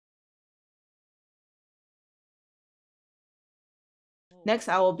Next,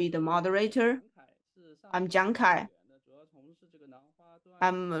 I will be the moderator. I'm Zhang Kai.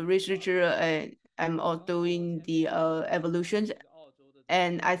 I'm a researcher and I'm also doing the evolutions.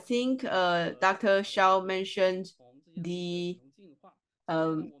 And I think Dr. Xiao mentioned the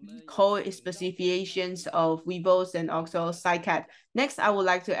co-specifications of weevils and also cycad. Next, I would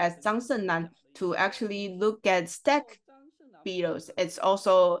like to ask Zhang Shengnan to actually look at stag beetles. It's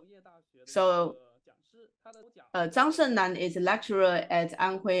also so. Zhang Shengnan is a lecturer at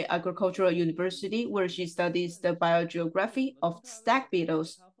Anhui Agricultural University, where she studies the biogeography of stag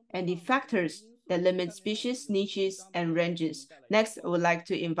beetles and the factors that limit species, niches, and ranges. Next, I would like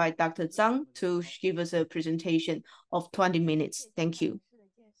to invite Dr. Zhang to give us a presentation of 20 minutes. Thank you.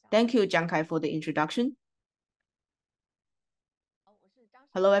 Thank you, Zhang Kai, for the introduction.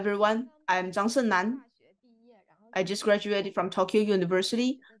 Hello, everyone. I'm Zhang Shengnan. I just graduated from Tokyo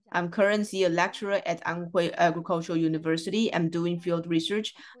University. I'm currently a lecturer at Anhui Agricultural University. I'm doing field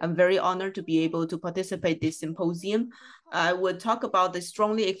research. I'm very honored to be able to participate in this symposium. I would talk about the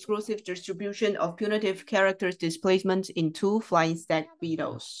strongly exclusive distribution of putative characters displacement in two flying stag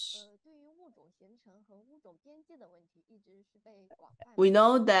beetles. We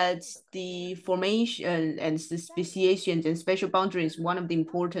know that the formation and speciation and spatial boundary is one of the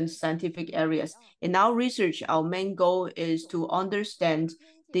important scientific areas. In our research, our main goal is to understand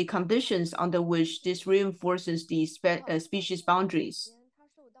the conditions under which this reinforces the species boundaries.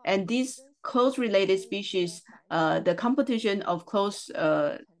 And these close related species, the competition of close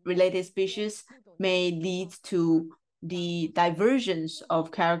related species may lead to the divergence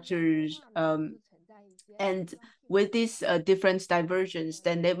of characters and with these different divergence,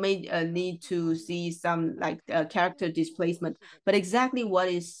 then they may need to see some character displacement. But exactly what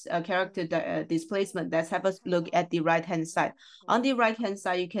is character displacement? Let's have a look at the right-hand side. On the right-hand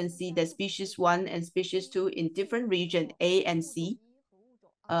side, you can see that species 1 and species 2 in different region A and C.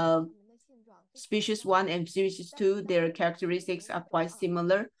 Species 1 and species 2, their characteristics are quite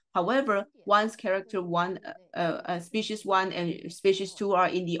similar. However, once species 1 and species 2 are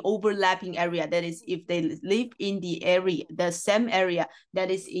in the overlapping area, that is, if they live in the same area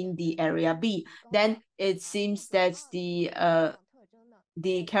that is in the area B, then it seems that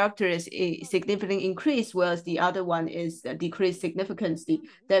the character is significantly increased, whereas the other one is decreased significantly.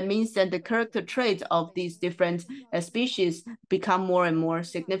 That means that the character traits of these different species become more and more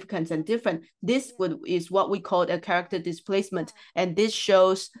significant and different. This is what we call a character displacement, and this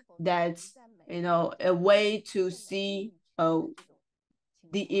shows that a way to see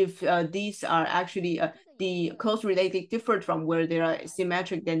if these are actually the close related different from where they are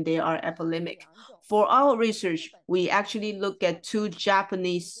symmetric, then they are epilemic. For our research, we actually look at two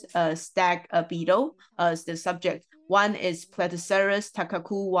Japanese stag beetle as the subject. One is Platycerus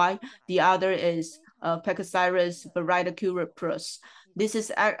takakuwai, the other is Pachyceras baridocuripus. This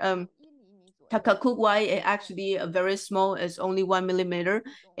is Takakuwai is actually very small, it's only 1 millimeter,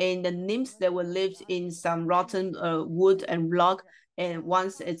 and the nymphs that were lived in some rotten wood and log. And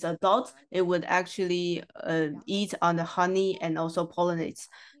once it's adult, it would actually eat on the honey and also pollinates.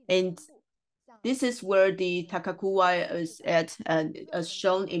 And this is where the Takakuwai is at, as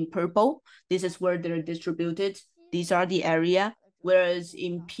shown in purple. This is where they're distributed. These are the area. Whereas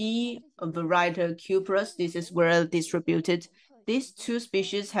in P variety cuprus, this is where distributed. These two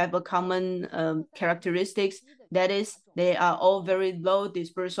species have a common characteristics. That is, they are all very low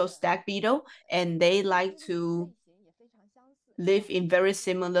dispersal stag beetle, and they like to live in very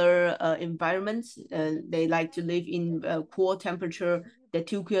similar environments. They like to live in cool temperature,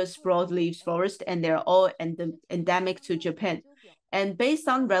 deciduous broadleaf forest, and they're all endemic to Japan. And based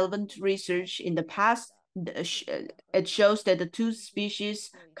on relevant research in the past, it shows that the two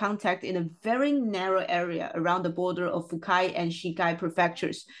species contact in a very narrow area around the border of Fukai and Shikai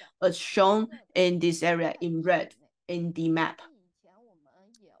prefectures, as shown in this area in red in the map.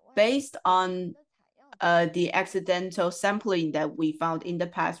 Based on the accidental sampling that we found in the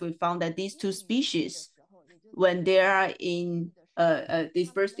past, we found that these two species, when they are in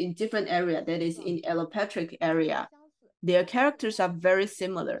dispersed in different area, that is in allopatric area, their characters are very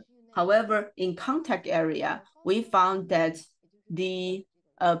similar. However, in contact area, we found that the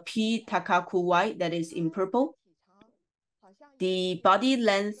P takakuwai, that is in purple, the body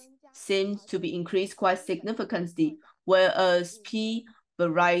length seems to be increased quite significantly, whereas P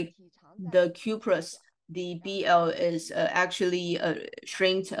the cuprus, the BL is actually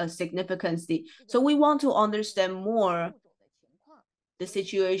shrinked significantly. So we want to understand more the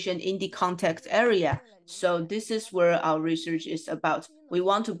situation in the contact area. So this is where our research is about. We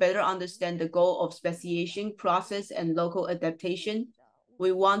want to better understand the goal of speciation process and local adaptation.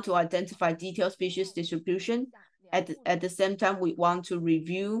 We want to identify detailed species distribution At the same time, we want to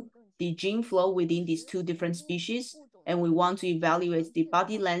review the gene flow within these two different species, and we want to evaluate the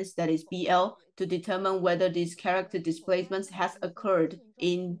body length, that is BL, to determine whether these character displacements has occurred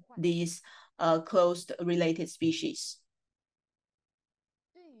in these closed related species.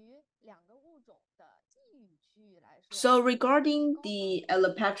 So regarding the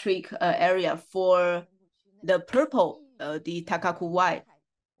allopatric area for the purple, the Takakuwai,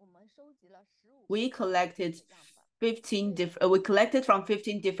 we collected from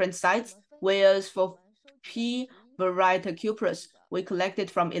 15 different sites, whereas for P. varieticupris, we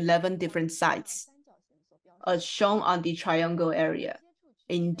collected from 11 different sites, as shown on the triangle area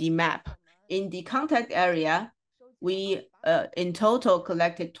in the map. In the contact area, we in total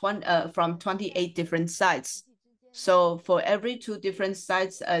collected from 28 different sites. So for every 2 different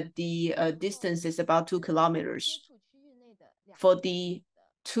sites, the distance is about 2 kilometers. For the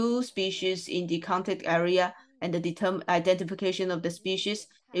 2 species in the contact area and the identification of the species,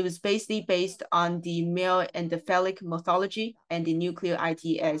 it was basically based on the male endophilic morphology and the nuclear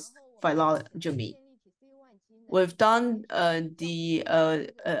ITS phylogeny. We've done the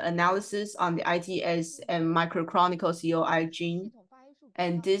analysis on the ITS and microchronicle COI gene,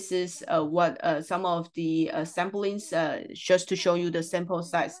 and this is what some of the samplings, just to show you the sample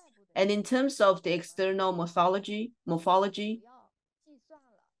size. And in terms of the external morphology,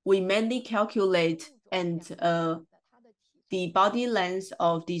 we mainly calculate and the body length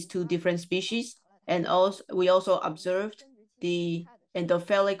of these 2 different species, and we also observed the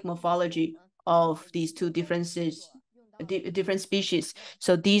endophilic morphology of these 2 different species.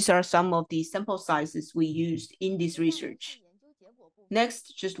 So these are some of the sample sizes we used in this research.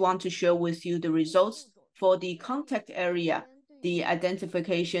 Next, just want to share with you the results for the contact area, the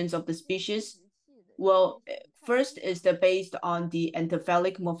identifications of the species. Well, first is based on the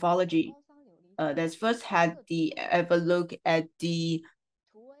endophilic morphology. Let's first have a look at the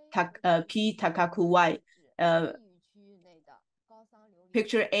P. takakuwai.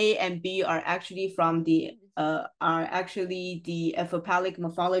 Picture A and B are actually from the ephopalic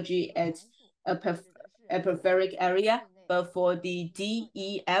morphology at a peripheric area, but for the D,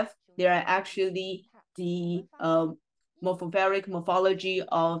 E, F, they are actually the morphoperic morphology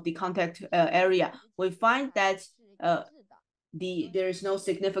of the contact area. We find that there is no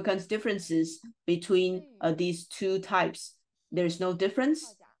significant differences between these 2 types. There's no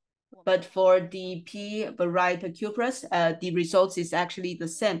difference. But for the P. varieticupris, the results is actually the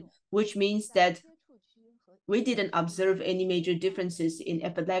same, which means that we didn't observe any major differences in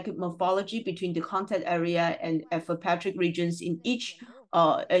epileptic morphology between the contact area and epipatric regions in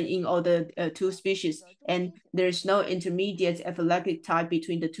all the 2 species, and there's no intermediate epileptic type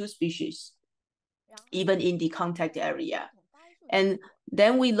between the 2 species, even in the contact area. And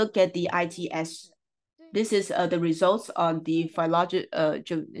then we look at the ITS. This is the results on the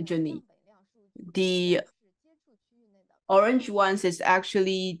phylogeny. The orange ones is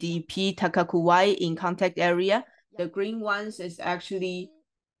actually the P. takakuwai in contact area. The green ones is actually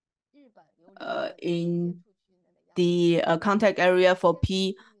in the contact area for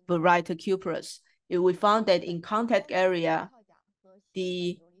P. varieticupris. We found that in contact area,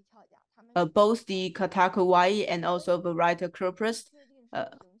 both the takakuwai and also varieticupris,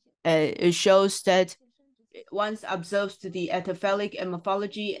 it shows that once observed the endophilic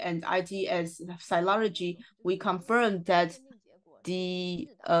morphology and ITS phylogeny, we confirmed that the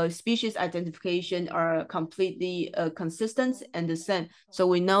species identification are completely consistent and the same. So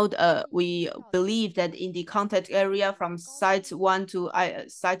we believe that in the contact area from site 1 to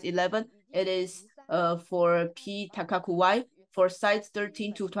site 11, it is for P. takakuwai. For sites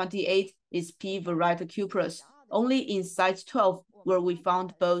 13 to 28 is P. varieticupris. Only in site 12 where we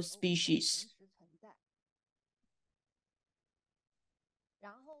found both species.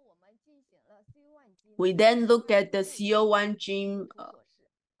 We then look at the CO1 gene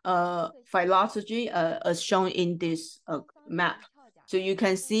phylogeny as shown in this map. So you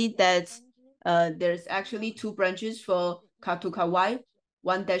can see that there's actually 2 branches for Katukawai,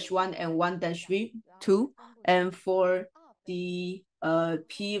 1-1 and 1-2. And for the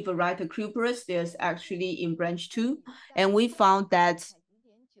P. varieticupris, there's actually in branch 2. And we found that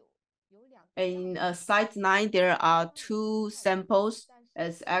in site 9, there are 2 samples.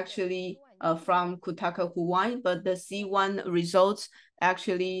 It's actually from Kutaka-Huai, but the C1 results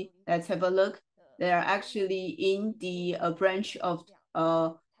actually, let's have a look. They are actually in the branch of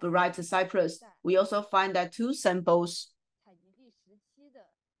variety cypress. We also find that 2 samples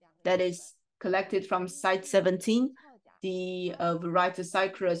that is collected from site 17, the variety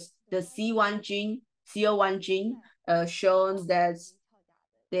cypress, the CO1 gene shown that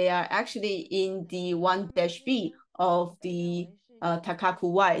they are actually in the 1-B of the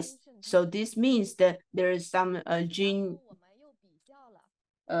Takaku Ys. So this means that there is some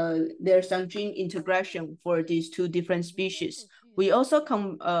there's some gene integration for these two different species. We also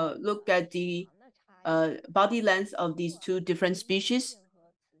look at the body length of these two different species.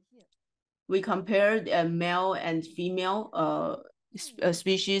 We compared male and female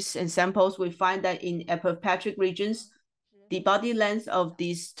species and samples. We find that in epipathic regions, the body length of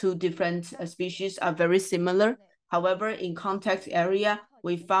these two different species are very similar. However, in contact area,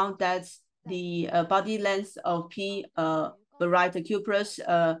 we found that the body length of P. Varietycuprus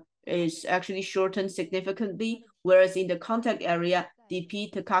is actually shortened significantly, whereas in the contact area, the P.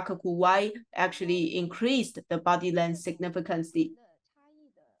 Takaku Y actually increased the body length significantly.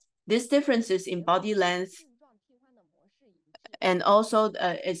 These differences in body length and also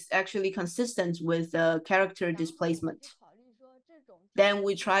is actually consistent with character displacement. Then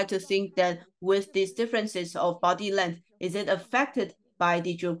we try to think that with these differences of body length, is it affected by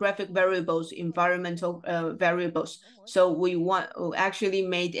the geographic variables, environmental variables? So we actually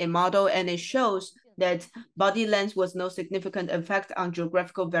made a model, and it shows that body length was no significant effect on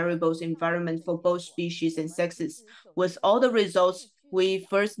geographical variables environment for both species and sexes. With all the results, we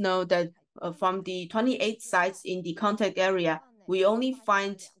first know that from the 28 sites in the contact area, we only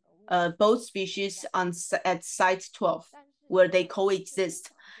find both species at site 12, where they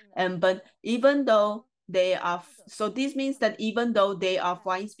coexist. But even though they are, so this means that even though they are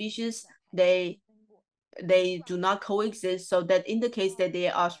flying species, they do not coexist. So that indicates that they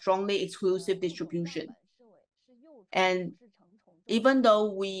are strongly exclusive distribution. And even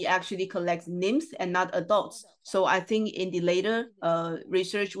though we actually collect nymphs and not adults. So I think in the later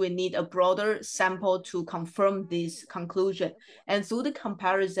research, we need a broader sample to confirm this conclusion. And through the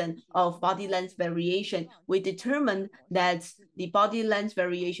comparison of body length variation, we determined that the body length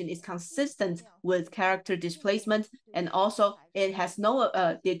variation is consistent with character displacement, and also it has no,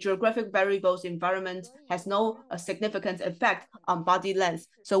 the geographic variables environment has no significant effect on body length.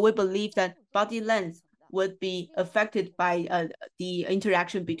 So we believe that body length would be affected by the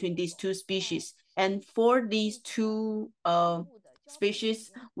interaction between these two species. And for these two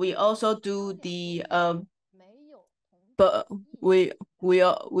species, we also do the but we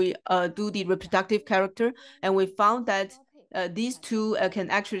do the reproductive character, and we found that these two can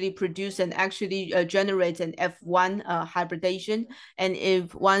actually produce and actually generate an F1 hybridation, and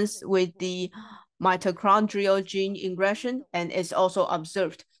if once with the mitochondrial gene ingression, and it's also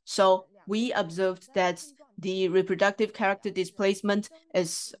observed. So we observed that the reproductive character displacement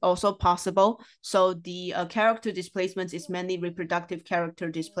is also possible. So the character displacement is mainly reproductive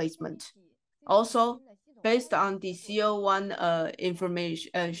character displacement. Also, based on the CO1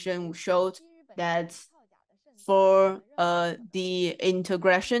 information showed that for the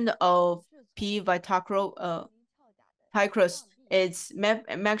integration of P. vitacro it's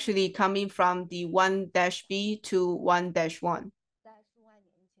actually coming from the 1-B to 1-1.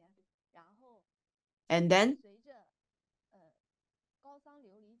 And then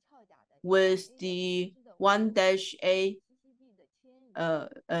with the 1-A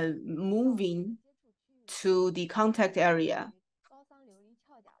moving to the contact area,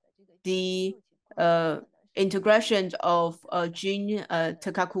 the integration of gene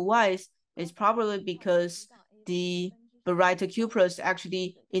Takaku Ys is probably because the Varietycuprus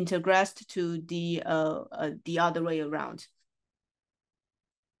actually integrates to the other way around.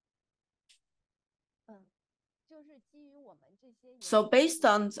 So based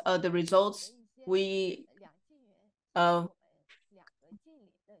on the results, we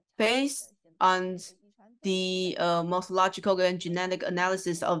based on the morphological and genetic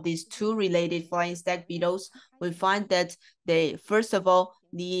analysis of these two related flying stag beetles, we find that they, first of all,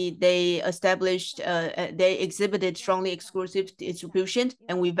 they exhibited strongly exclusive distribution,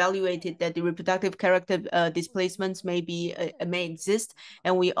 and we evaluated that the reproductive character displacements may exist,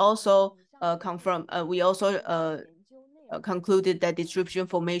 and we also concluded that distribution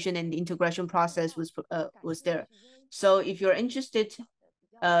formation and integration process was there. So if you're interested,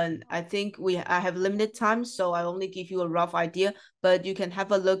 I think I have limited time, so I only give you a rough idea, but you can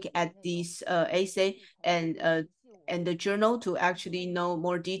have a look at this essay and the journal to actually know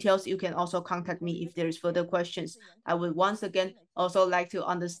more details. You can also contact me if there's further questions. I would once again also like to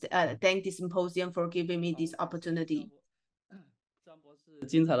thank the Symposium for giving me this opportunity. 张博士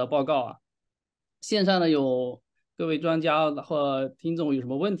精彩的报告啊！线上呢有各位专家或听众有什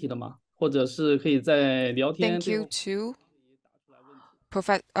么问题的吗？或者是可以在聊天。Thank you to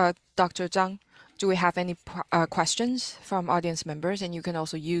Dr. Zhang. Do we have any questions from audience members? And you can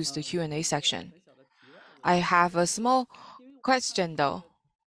also use the Q&A section. I have a small question though.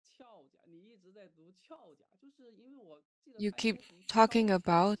 You keep talking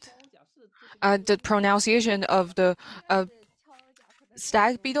about the pronunciation of the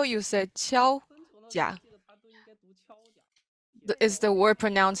stag beetle. You said 敲甲. Is the word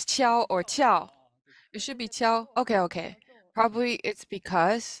pronounced 敲 or 敲? It should be 敲. Okay, okay. Probably it's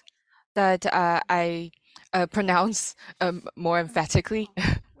because that I pronounce more emphatically.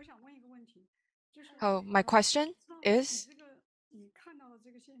 Oh, my question is,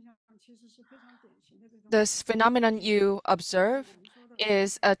 this phenomenon you observe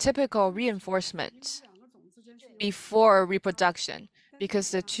is a typical reinforcement before reproduction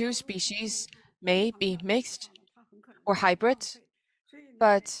because the two species may be mixed or hybrid,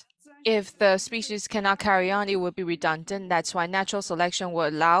 but if the species cannot carry on, it will be redundant. That's why natural selection will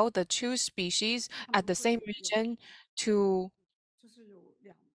allow the two species at the same region to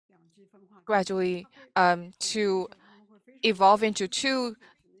gradually to evolve into two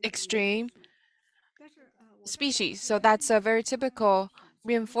extreme species. So that's a very typical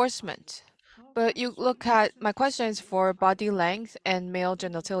reinforcement. But you look at, my question is for body length and male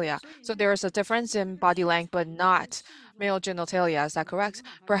genitalia. So there is a difference in body length, but not male genitalia. Is that correct?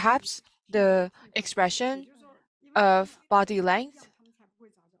 Perhaps the expression of body length,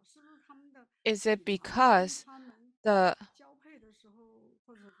 is it because the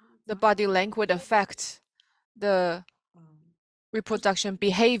body length would affect the reproduction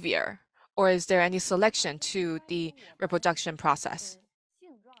behavior, or is there any selection to the reproduction process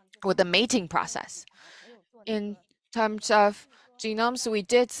or the mating process? In terms of genomes, we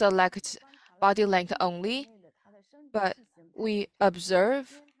did select body length only, but we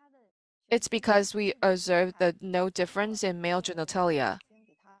observe it's because we observe the no difference in male genitalia.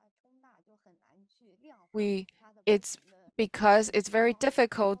 It's because it's very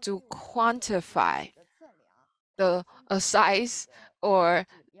difficult to quantify the size or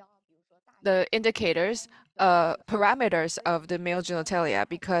the indicators, parameters of the male genitalia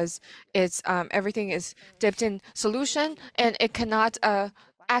because it's everything is dipped in solution and it cannot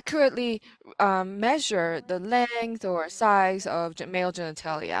accurately measure the length or size of male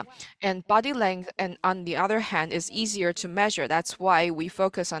genitalia. And body length, and on the other hand, is easier to measure. That's why we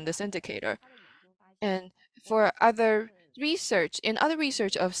focus on this indicator. And for other research, in other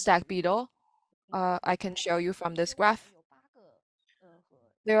research of stag beetle, I can show you from this graph.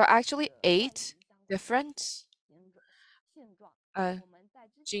 There are actually 8 different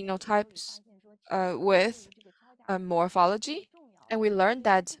genotypes with morphology, and we learned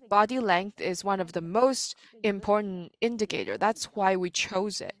that body length is one of the most important indicator. That's why we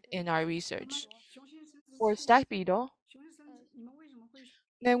chose it in our research. For stag beetle,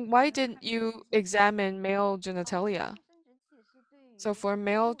 then why didn't you examine male genitalia? So for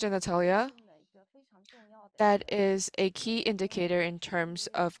male genitalia, that is a key indicator in terms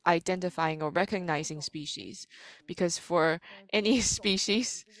of identifying or recognizing species, because for any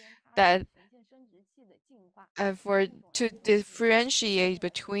species that to differentiate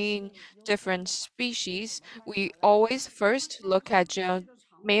between different species, we always first look at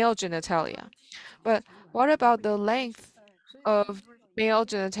male genitalia. But what about the length of male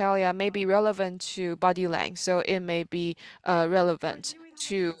genitalia may be relevant to body length, so it may be relevant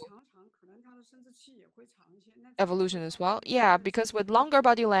to evolution as well. Yeah, because with longer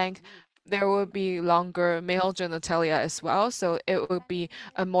body length, there will be longer male genitalia as well, so it will be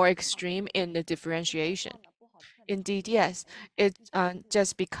a more extreme in the differentiation. Indeed, yes. It's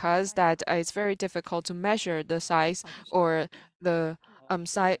just because that it's very difficult to measure the size or the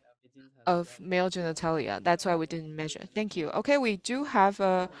size of male genitalia. That's why we didn't measure. Thank you. Okay, we do have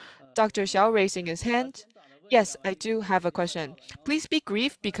Dr. Xiao raising his hand. Yes, I do have a question. Please be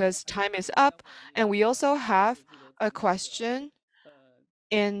brief because time is up, and we also have a question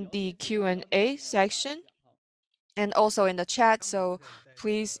in the Q&A section and also in the chat. So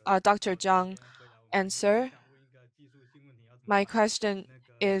please, Dr. Zhang, answer. My question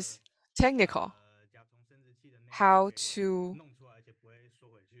is technical. How to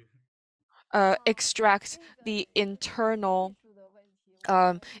extract the internal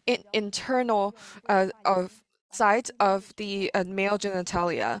internal of side of the male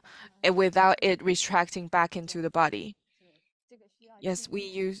genitalia without it retracting back into the body. Yes, we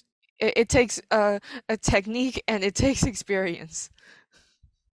use it takes a technique and it takes experience.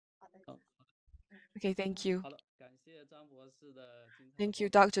 Okay, thank you. Thank you,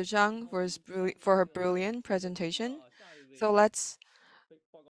 Dr. Zhang, for her brilliant presentation. So let's